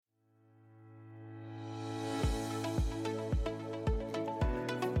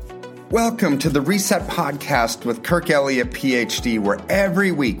Welcome to the Reset Podcast with Kirk Elliott, PhD, where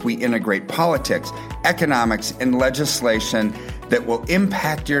every week we integrate politics, economics, and legislation that will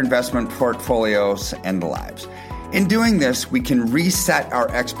impact your investment portfolios and lives. In doing this, we can reset our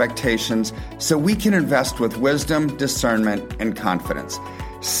expectations so we can invest with wisdom, discernment, and confidence.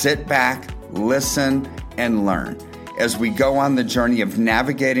 Sit back, listen, and learn as we go on the journey of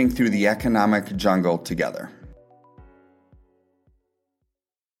navigating through the economic jungle together.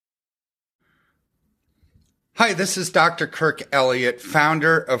 Hi, this is Dr. Kirk Elliott,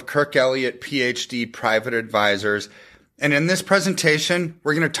 founder of Kirk Elliott, PhD Private Advisors. And in this presentation,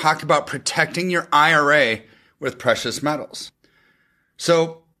 we're going to talk about protecting your IRA with precious metals.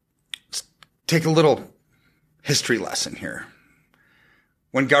 So let's take a little history lesson here.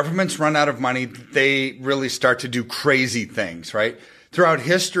 When governments run out of money, they really start to do crazy things, right? Throughout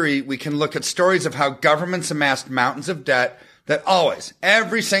history, we can look at stories of how governments amassed mountains of debt that always,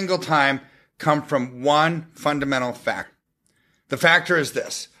 every single time, come from one fundamental fact. The factor is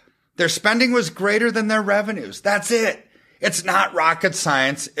this: their spending was greater than their revenues. That's it. It's not rocket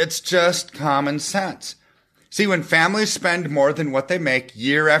science. It's just common sense. See, when families spend more than what they make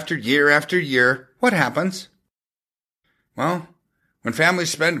year after year after year, what happens? Well, when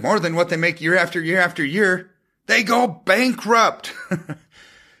families spend more than what they make year after year after year, they go bankrupt.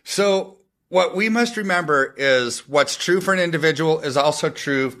 So what we must remember is what's true for an individual is also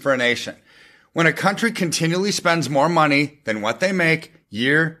true for a nation. When a country continually spends more money than what they make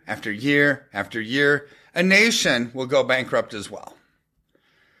year after year after year, a nation will go bankrupt as well.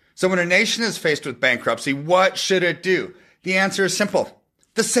 So when a nation is faced with bankruptcy, what should it do? The answer is simple.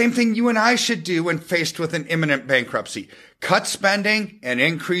 The same thing you and I should do when faced with an imminent bankruptcy. Cut spending and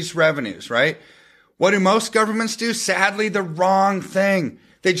increase revenues, right? What do most governments do? Sadly, the wrong thing.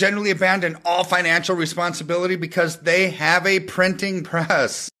 They generally abandon all financial responsibility because they have a printing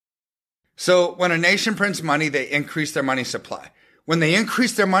press. So when a nation prints money, they increase their money supply. When they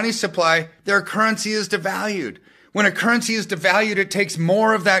increase their money supply, their currency is devalued. When a currency is devalued, it takes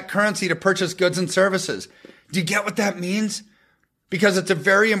more of that currency to purchase goods and services. Do you get what that means? Because it's a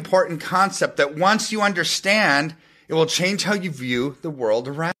very important concept that once you understand, it will change how you view the world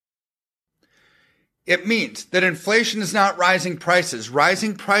around. It means that inflation is not rising prices.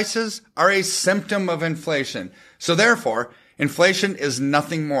 Rising prices are a symptom of inflation. So therefore, inflation is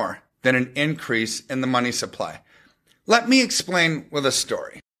nothing more than an increase in the money supply. Let me explain with a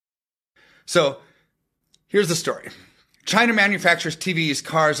story. So here's the story. China manufactures TVs,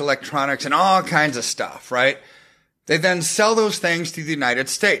 cars, electronics, and all kinds of stuff, right? They then sell those things to the United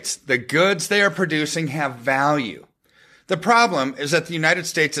States. The goods they are producing have value. The problem is that the United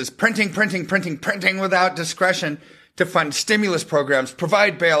States is printing without discretion to fund stimulus programs,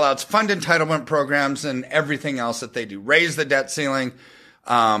 provide bailouts, fund entitlement programs, and everything else that they do. Raise the debt ceiling,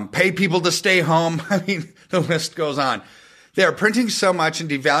 pay people to stay home. I mean, the list goes on. They are printing so much and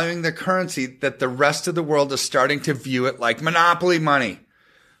devaluing the currency that the rest of the world is starting to view it like monopoly money.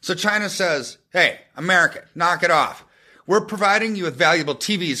 So China says, hey, America, knock it off. We're providing you with valuable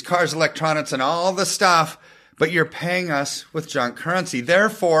TVs, cars, electronics, and all the stuff, but you're paying us with junk currency.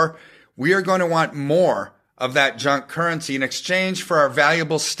 Therefore, we are going to want more of that junk currency in exchange for our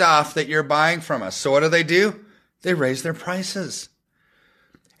valuable stuff that you're buying from us. So what do? They raise their prices.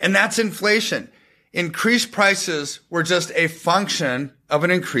 And that's inflation. Increased prices were just a function of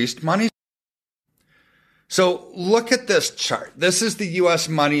an increased money. So look at this chart. This is the U.S.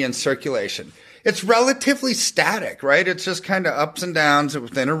 money in circulation. It's relatively static, right? It's just kind of ups and downs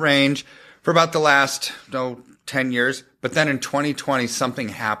within a range for about the last 10 years. But then in 2020, something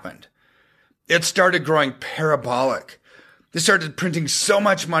happened. It started growing parabolic. They started printing so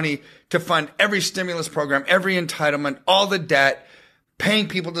much money to fund every stimulus program, every entitlement, all the debt, paying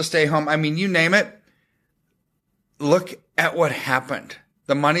people to stay home. I mean, you name it. Look at what happened.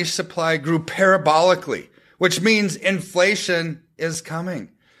 The money supply grew parabolically, which means inflation is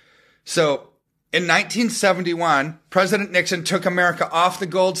coming. So in 1971, President Nixon took America off the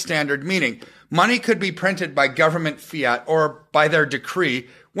gold standard, meaning money could be printed by government fiat or by their decree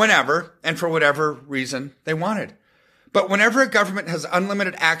whenever and for whatever reason they wanted. But whenever a government has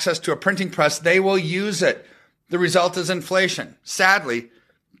unlimited access to a printing press, they will use it. The result is inflation. Sadly,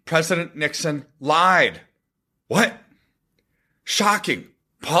 President Nixon lied. What? Shocking.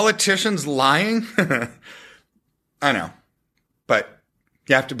 Politicians lying? I know, but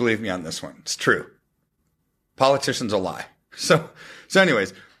you have to believe me on this one. It's true. Politicians will lie. So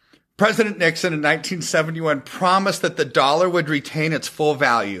anyways, President Nixon in 1971 promised that the dollar would retain its full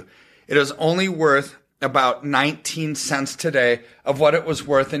value. It is only worth about 19 cents today of what it was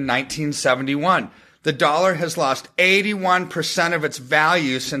worth in 1971. The dollar has lost 81% of its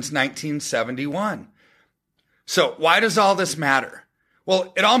value since 1971. So why does all this matter?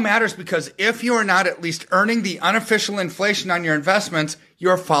 Well, it all matters because if you are not at least earning the unofficial inflation on your investments,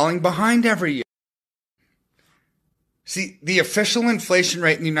 you're falling behind every year. See, the official inflation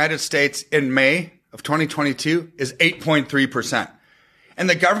rate in the United States in May of 2022 is 8.3%. And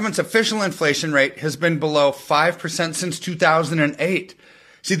the government's official inflation rate has been below 5% since 2008.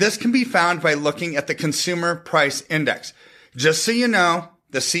 See, this can be found by looking at the Consumer Price Index. Just so you know,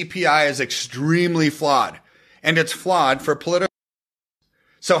 the CPI is extremely flawed, and it's flawed for political.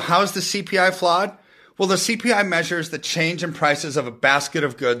 So how's the CPI flawed? Well, the CPI measures the change in prices of a basket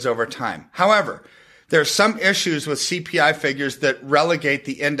of goods over time. However, there are some issues with CPI figures that relegate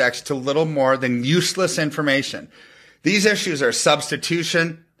the index to little more than useless information. These issues are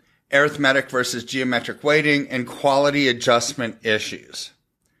substitution, arithmetic versus geometric weighting, and quality adjustment issues.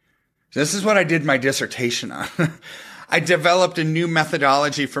 This is what I did my dissertation on. I developed a new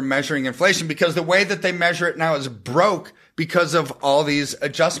methodology for measuring inflation because the way that they measure it now is broke because of all these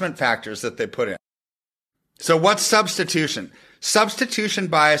adjustment factors that they put in. So what's substitution? Substitution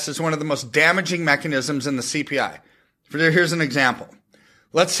bias is one of the most damaging mechanisms in the CPI. Here's an example.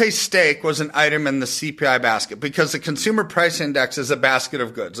 Let's say steak was an item in the CPI basket because the Consumer Price Index is a basket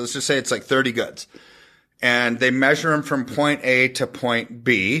of goods. Let's just say it's like 30 goods. And they measure them from point A to point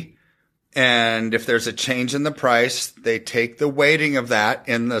B. And if there's a change in the price, they take the weighting of that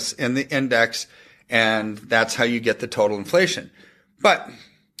in the index, and that's how you get the total inflation. But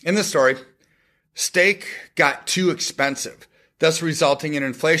in the story, steak got too expensive, thus resulting in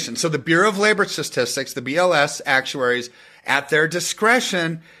inflation. So the Bureau of Labor Statistics, the BLS actuaries, at their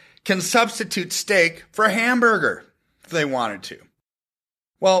discretion, can substitute steak for a hamburger if they wanted to.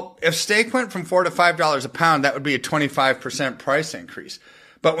 Well, if steak went from $4 to $5 a pound, that would be a 25% price increase.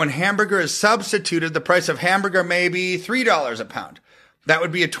 But when hamburger is substituted, the price of hamburger may be $3 a pound. That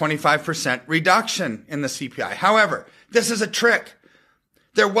would be a 25% reduction in the CPI. However, this is a trick.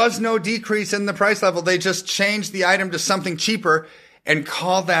 There was no decrease in the price level. They just changed the item to something cheaper and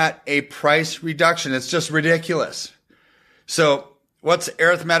call that a price reduction. It's just ridiculous. So what's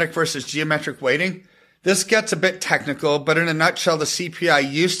arithmetic versus geometric weighting? This gets a bit technical, but in a nutshell, the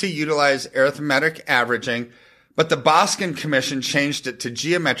CPI used to utilize arithmetic averaging, but the Boskin Commission changed it to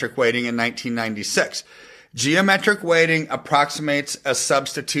geometric weighting in 1996. Geometric weighting approximates a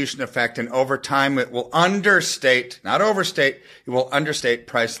substitution effect, and over time it will understate, not overstate, it will understate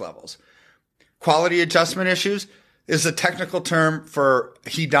price levels. Quality adjustment issues is a technical term for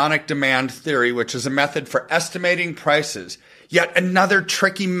hedonic demand theory, which is a method for estimating prices, yet another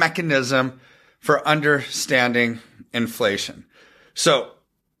tricky mechanism for understanding inflation. So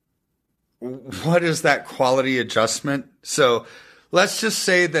what is that quality adjustment? So let's just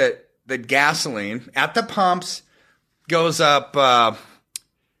say that the gasoline at the pumps goes up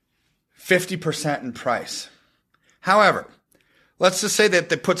 50% in price. However, let's just say that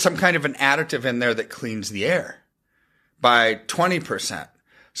they put some kind of an additive in there that cleans the air by 20%.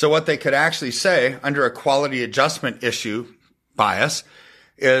 So what they could actually say under a quality adjustment issue bias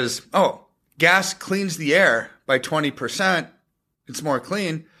is, oh, gas cleans the air by 20%. It's more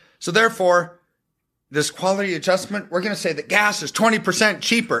clean. So therefore, this quality adjustment, we're going to say that gas is 20%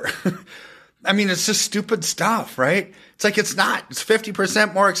 cheaper. I mean, it's just stupid stuff, right? It's like it's not. It's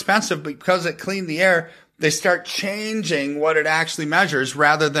 50% more expensive because it cleaned the air. They start changing what it actually measures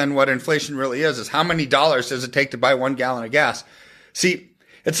rather than what inflation really is how many dollars does it take to buy 1 gallon of gas? See,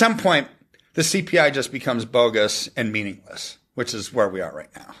 at some point, the CPI just becomes bogus and meaningless, which is where we are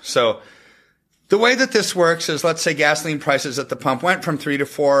right now. So the way that this works is, let's say gasoline prices at the pump went from 3 to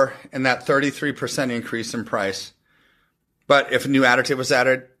 4 and that 33% increase in price. But if a new additive was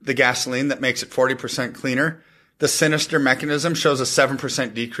added, the gasoline that makes it 40% cleaner, the sinister mechanism shows a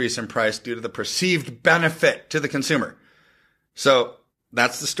 7% decrease in price due to the perceived benefit to the consumer. So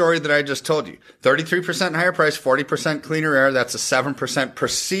that's the story that I just told you. 33% higher price, 40% cleaner air. That's a 7%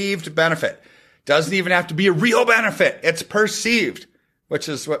 perceived benefit. Doesn't even have to be a real benefit. It's perceived, which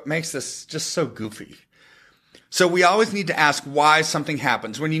is what makes this just so goofy. So we always need to ask why something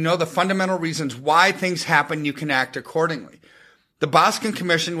happens. When you know the fundamental reasons why things happen, you can act accordingly. The Boskin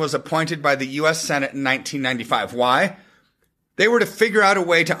Commission was appointed by the U.S. Senate in 1995. Why? They were to figure out a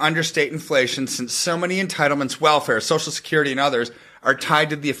way to understate inflation since so many entitlements, welfare, Social Security, and others are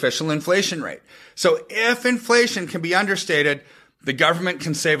tied to the official inflation rate. So if inflation can be understated, the government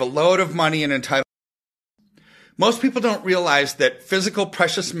can save a load of money in entitlements. Most people don't realize that physical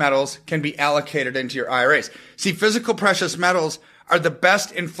precious metals can be allocated into your IRAs. See, physical precious metals are the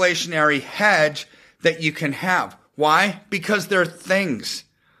best inflationary hedge that you can have. Why? Because they're things.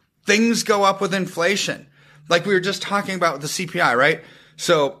 Things go up with inflation. Like we were just talking about with the CPI, right?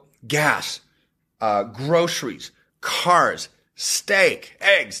 So gas, groceries, cars, steak,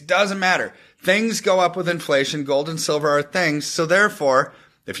 eggs, doesn't matter. Things go up with inflation. Gold and silver are things. So therefore,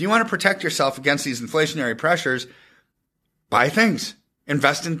 if you want to protect yourself against these inflationary pressures, buy things,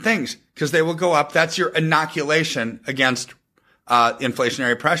 invest in things, because they will go up. That's your inoculation against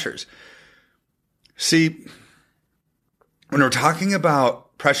inflationary pressures. See, when we're talking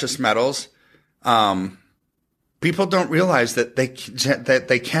about precious metals, people don't realize that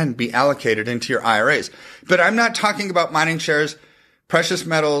they can be allocated into your IRAs. But I'm not talking about mining shares, precious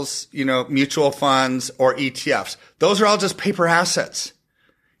metals, mutual funds or ETFs. Those are all just paper assets.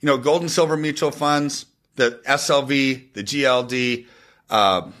 Gold and silver mutual funds, the SLV, the GLD,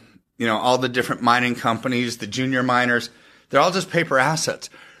 all the different mining companies, the junior miners, they're all just paper assets.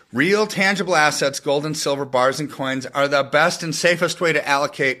 Real tangible assets, gold and silver bars and coins, are the best and safest way to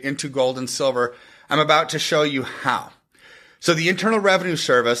allocate into gold and silver. I'm about to show you how. So the Internal Revenue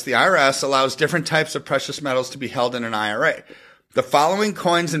Service, the IRS, allows different types of precious metals to be held in an IRA. The following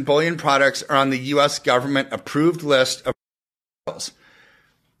coins and bullion products are on the U.S. government approved list of metals.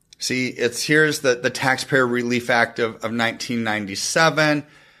 See, here's the Taxpayer Relief Act of 1997.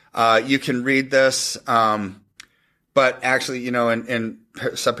 You can read this, but actually, in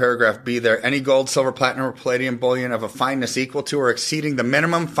subparagraph B there, any gold, silver, platinum, or palladium bullion of a fineness equal to or exceeding the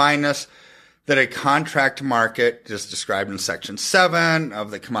minimum fineness that a contract market, just described in Section 7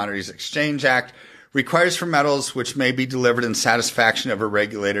 of the Commodities Exchange Act, requires for metals which may be delivered in satisfaction of a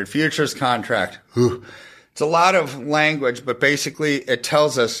regulated futures contract. It's a lot of language, but basically it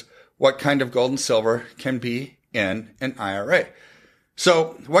tells us what kind of gold and silver can be in an IRA.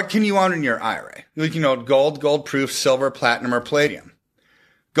 So what can you own in your IRA? You can own gold proof, silver, platinum, or palladium.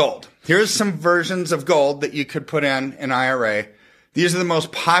 Gold. Here's some versions of gold that you could put in an IRA. These are the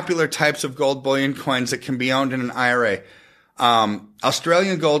most popular types of gold bullion coins that can be owned in an IRA.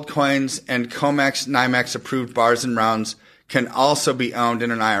 Australian gold coins and COMEX, NYMEX approved bars and rounds can also be owned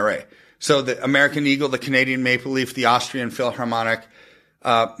in an IRA. So the American Eagle, the Canadian Maple Leaf, the Austrian Philharmonic,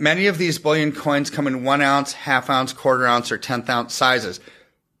 many of these bullion coins come in 1 ounce, half ounce, quarter ounce, or 10th ounce sizes.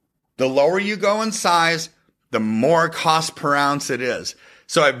 The lower you go in size, the more cost per ounce it is.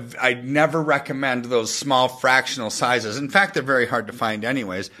 So I never recommend those small fractional sizes. In fact, they're very hard to find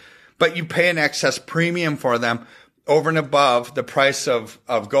anyways, but you pay an excess premium for them over and above the price of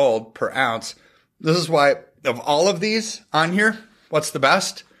gold per ounce. This is why of all of these on here, what's the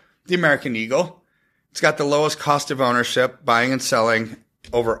best? The American Eagle. It's got the lowest cost of ownership, buying and selling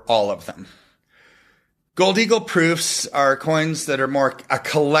over all of them. Gold Eagle proofs are coins that are more a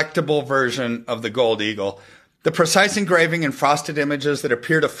collectible version of the Gold Eagle. The precise engraving and frosted images that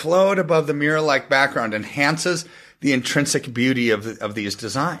appear to float above the mirror-like background enhances the intrinsic beauty of these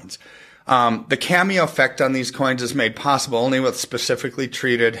designs. The cameo effect on these coins is made possible only with specifically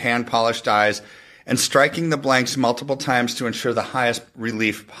treated hand-polished dies and striking the blanks multiple times to ensure the highest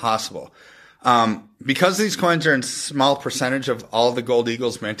relief possible. Because these coins are in small percentage of all the Gold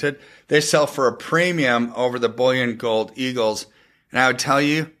Eagles minted, they sell for a premium over the bullion Gold Eagles. And I would tell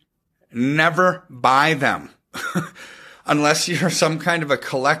you, never buy them. Unless you're some kind of a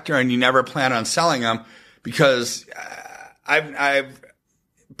collector and you never plan on selling them, because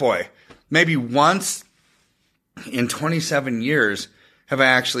maybe once in 27 years have I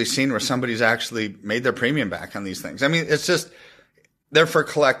actually seen where somebody's actually made their premium back on these things. I mean, it's just, they're for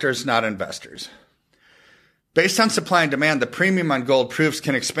collectors, not investors. Based on supply and demand, the premium on gold proofs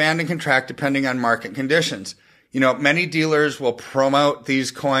can expand and contract depending on market conditions. Many dealers will promote these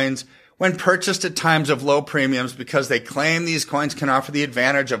coins when purchased at times of low premiums because they claim these coins can offer the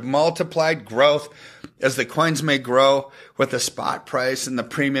advantage of multiplied growth as the coins may grow with the spot price and the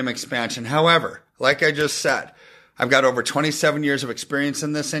premium expansion. However, like I just said, I've got over 27 years of experience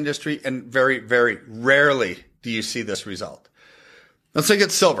in this industry, and very, very rarely do you see this result. Let's look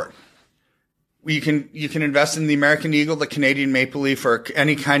at silver. You can invest in the American Eagle, the Canadian Maple Leaf, or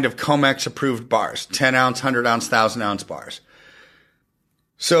any kind of COMEX approved bars, 10 ounce, 100 ounce, 1,000 ounce bars.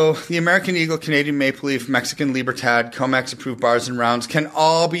 So the American Eagle, Canadian Maple Leaf, Mexican Libertad, COMEX approved bars and rounds can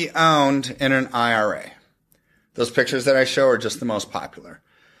all be owned in an IRA. Those pictures that I show are just the most popular.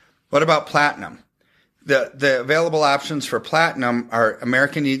 What about platinum? The available options for platinum are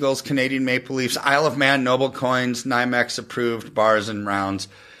American Eagles, Canadian Maple Leafs, Isle of Man, Noble Coins, NYMEX approved bars and rounds.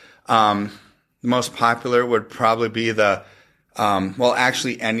 The most popular would probably be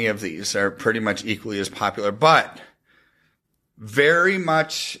actually any of these are pretty much equally as popular, but very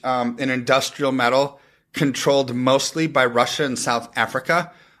much an industrial metal controlled mostly by Russia and South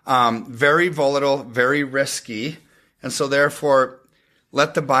Africa. Very volatile, very risky. And so therefore,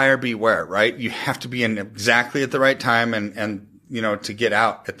 let the buyer beware, right? You have to be in exactly at the right time and to get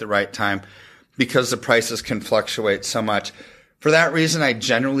out at the right time because the prices can fluctuate so much. For that reason, I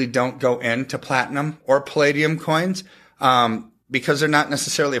generally don't go into platinum or palladium coins because they're not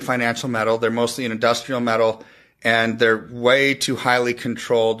necessarily a financial metal. They're mostly an industrial metal, and they're way too highly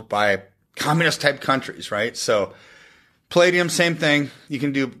controlled by communist-type countries, right? So palladium, same thing. You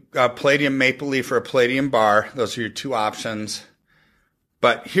can do palladium maple leaf or a palladium bar. Those are your two options.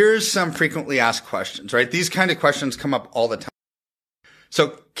 But here's some frequently asked questions, right? These kind of questions come up all the time.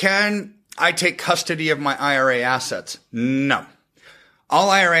 So can I take custody of my IRA assets? No. All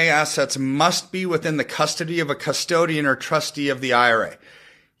IRA assets must be within the custody of a custodian or trustee of the IRA.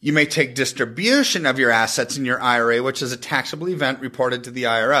 You may take distribution of your assets in your IRA, which is a taxable event reported to the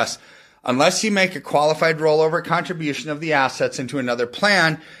IRS. Unless you make a qualified rollover contribution of the assets into another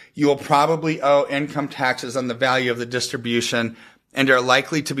plan, you will probably owe income taxes on the value of the distribution and are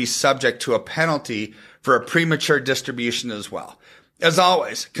likely to be subject to a penalty for a premature distribution as well. As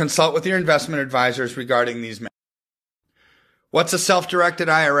always, consult with your investment advisors regarding these matters. What's a self-directed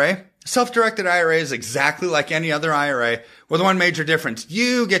IRA? A self-directed IRA is exactly like any other IRA with one major difference.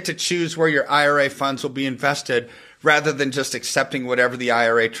 You get to choose where your IRA funds will be invested rather than just accepting whatever the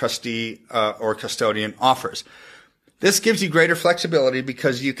IRA trustee or custodian offers. This gives you greater flexibility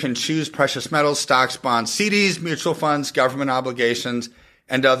because you can choose precious metals, stocks, bonds, CDs, mutual funds, government obligations,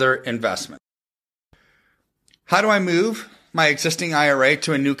 and other investments. How do I move my existing IRA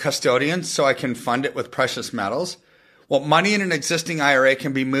to a new custodian so I can fund it with precious metals? Well, money in an existing IRA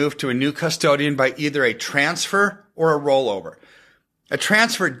can be moved to a new custodian by either a transfer or a rollover. A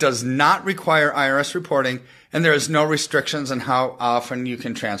transfer does not require IRS reporting, and there is no restrictions on how often you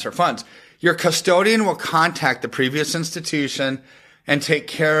can transfer funds. Your custodian will contact the previous institution and take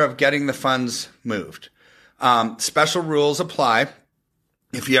care of getting the funds moved. Special rules apply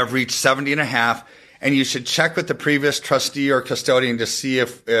if you have reached 70 and a half, and you should check with the previous trustee or custodian to see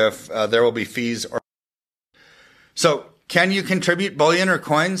if there will be fees. So can you contribute bullion or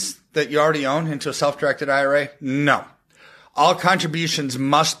coins that you already own into a self-directed IRA? No. All contributions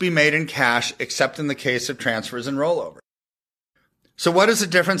must be made in cash except in the case of transfers and rollover. So what is the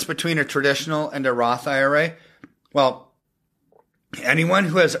difference between a traditional and a Roth IRA? Well, anyone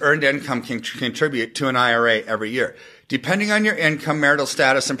who has earned income can contribute to an IRA every year. Depending on your income, marital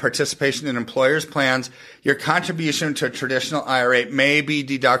status, and participation in employers' plans, your contribution to a traditional IRA may be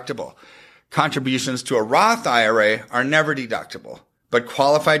deductible. Contributions to a Roth IRA are never deductible, but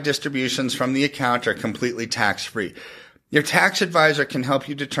qualified distributions from the account are completely tax-free. Your tax advisor can help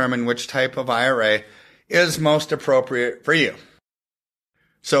you determine which type of IRA is most appropriate for you.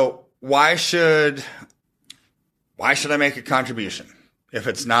 So why should I make a contribution if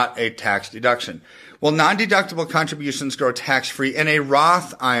it's not a tax deduction? Well, non-deductible contributions grow tax-free in a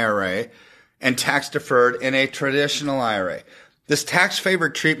Roth IRA and tax-deferred in a traditional IRA. This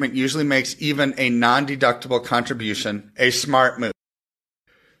tax-favored treatment usually makes even a non-deductible contribution a smart move.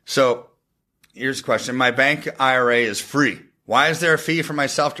 So here's a question. My bank IRA is free. Why is there a fee for my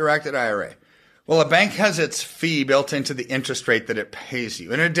self-directed IRA? Well, a bank has its fee built into the interest rate that it pays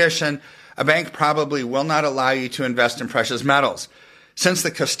you. In addition, a bank probably will not allow you to invest in precious metals. Since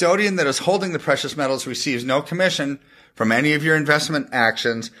the custodian that is holding the precious metals receives no commission from any of your investment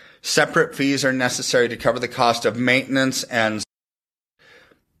actions, separate fees are necessary to cover the cost of maintenance and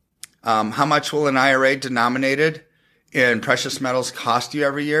how much will an IRA denominated in precious metals cost you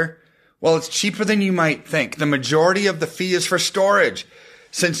every year? Well, it's cheaper than you might think. The majority of the fee is for storage.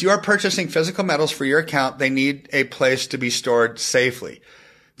 Since you are purchasing physical metals for your account, they need a place to be stored safely.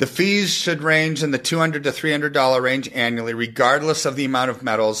 The fees should range in the $200 to $300 range annually, regardless of the amount of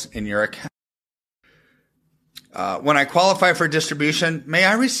metals in your account. When I qualify for distribution, may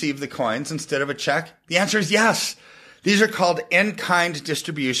I receive the coins instead of a check? The answer is yes. These are called in-kind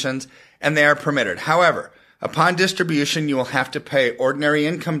distributions, and they are permitted. However, upon distribution, you will have to pay ordinary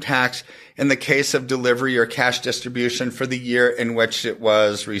income tax in the case of delivery or cash distribution for the year in which it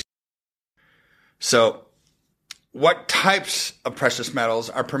was received. So, what types of precious metals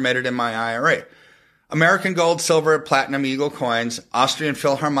are permitted in my IRA? American gold, silver, platinum, eagle coins, Austrian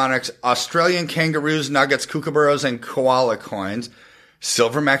Philharmonics, Australian kangaroos, nuggets, kookaburras, and koala coins,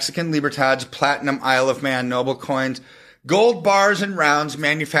 silver Mexican libertads, platinum Isle of Man noble coins, gold bars and rounds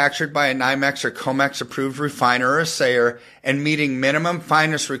manufactured by a NYMEX or COMEX approved refiner or assayer and meeting minimum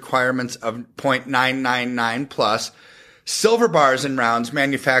fineness requirements of 0.999 plus, silver bars and rounds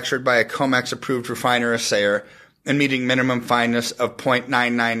manufactured by a COMEX approved refiner or assayer and meeting minimum fineness of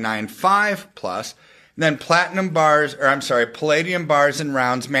 0.9995 plus, and then palladium bars and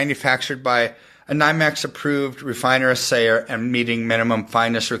rounds manufactured by a NYMEX approved refiner assayer, and meeting minimum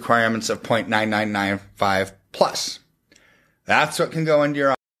fineness requirements of 0.9995 plus. That's what can go into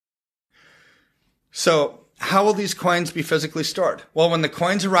your. So how will these coins be physically stored? Well, when the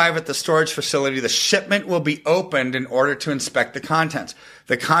coins arrive at the storage facility, the shipment will be opened in order to inspect the contents.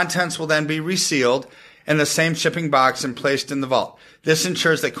 The contents will then be resealed in the same shipping box and placed in the vault. This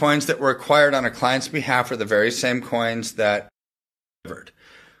ensures that coins that were acquired on a client's behalf are the very same coins that delivered.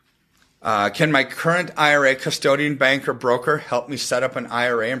 Can my current IRA custodian, bank, or broker help me set up an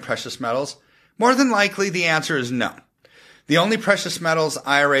IRA in precious metals? More than likely, the answer is no. The only precious metals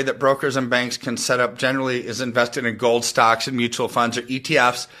IRA that brokers and banks can set up generally is invested in gold stocks and mutual funds, or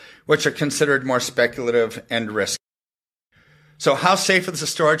ETFs, which are considered more speculative and risky. So how safe is the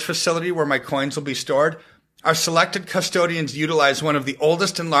storage facility where my coins will be stored? Our selected custodians utilize one of the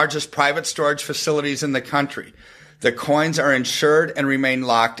oldest and largest private storage facilities in the country. The coins are insured and remain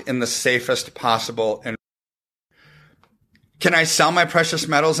locked in the safest possible environment. Can I sell my precious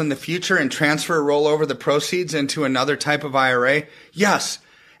metals in the future and transfer or roll over the proceeds into another type of IRA? Yes.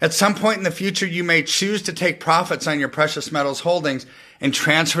 At some point in the future, you may choose to take profits on your precious metals holdings and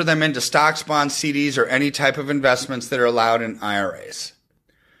transfer them into stocks, bonds, CDs, or any type of investments that are allowed in IRAs.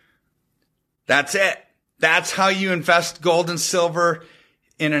 That's it. That's how you invest gold and silver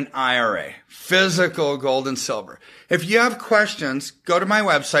in an IRA. Physical gold and silver. If you have questions, go to my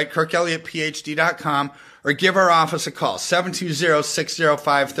website, KirkElliottPhD.com, or give our office a call,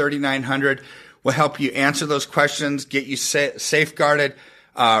 720-605-3900. We'll help you answer those questions, get you safeguarded,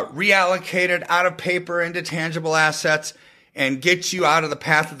 reallocated out of paper into tangible assets, and get you out of the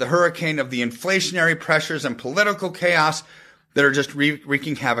path of the hurricane of the inflationary pressures and political chaos that are just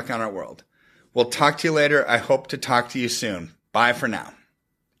wreaking havoc on our world. We'll talk to you later. I hope to talk to you soon. Bye for now.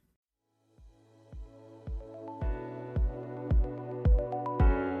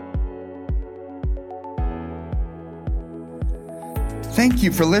 Thank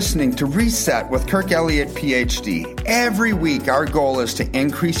you for listening to Reset with Kirk Elliott, PhD. Every week, our goal is to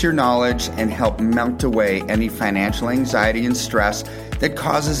increase your knowledge and help melt away any financial anxiety and stress that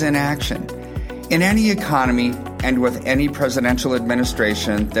causes inaction. In any economy and with any presidential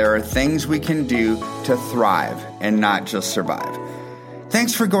administration, there are things we can do to thrive and not just survive.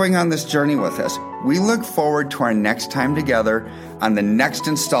 Thanks for going on this journey with us. We look forward to our next time together on the next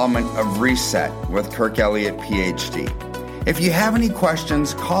installment of Reset with Kirk Elliott, PhD. If you have any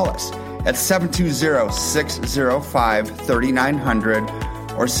questions, call us at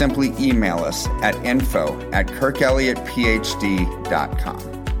 720-605-3900 or simply email us at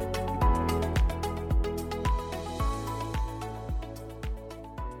info@KirkElliottPhD.com.